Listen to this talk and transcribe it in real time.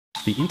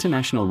The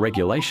international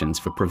regulations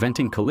for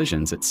preventing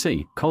collisions at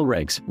sea,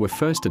 COLREGS, were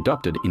first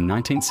adopted in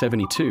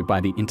 1972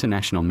 by the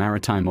International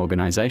Maritime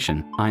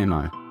Organization,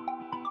 IMO.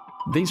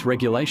 These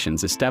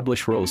regulations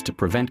establish rules to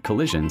prevent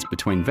collisions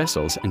between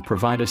vessels and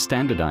provide a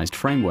standardized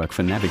framework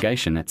for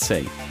navigation at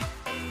sea.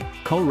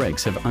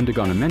 COLREGS have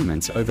undergone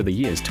amendments over the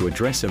years to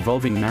address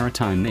evolving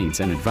maritime needs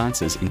and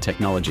advances in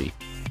technology.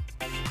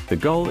 The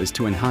goal is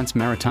to enhance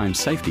maritime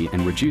safety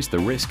and reduce the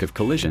risk of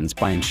collisions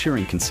by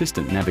ensuring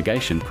consistent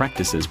navigation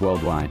practices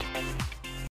worldwide.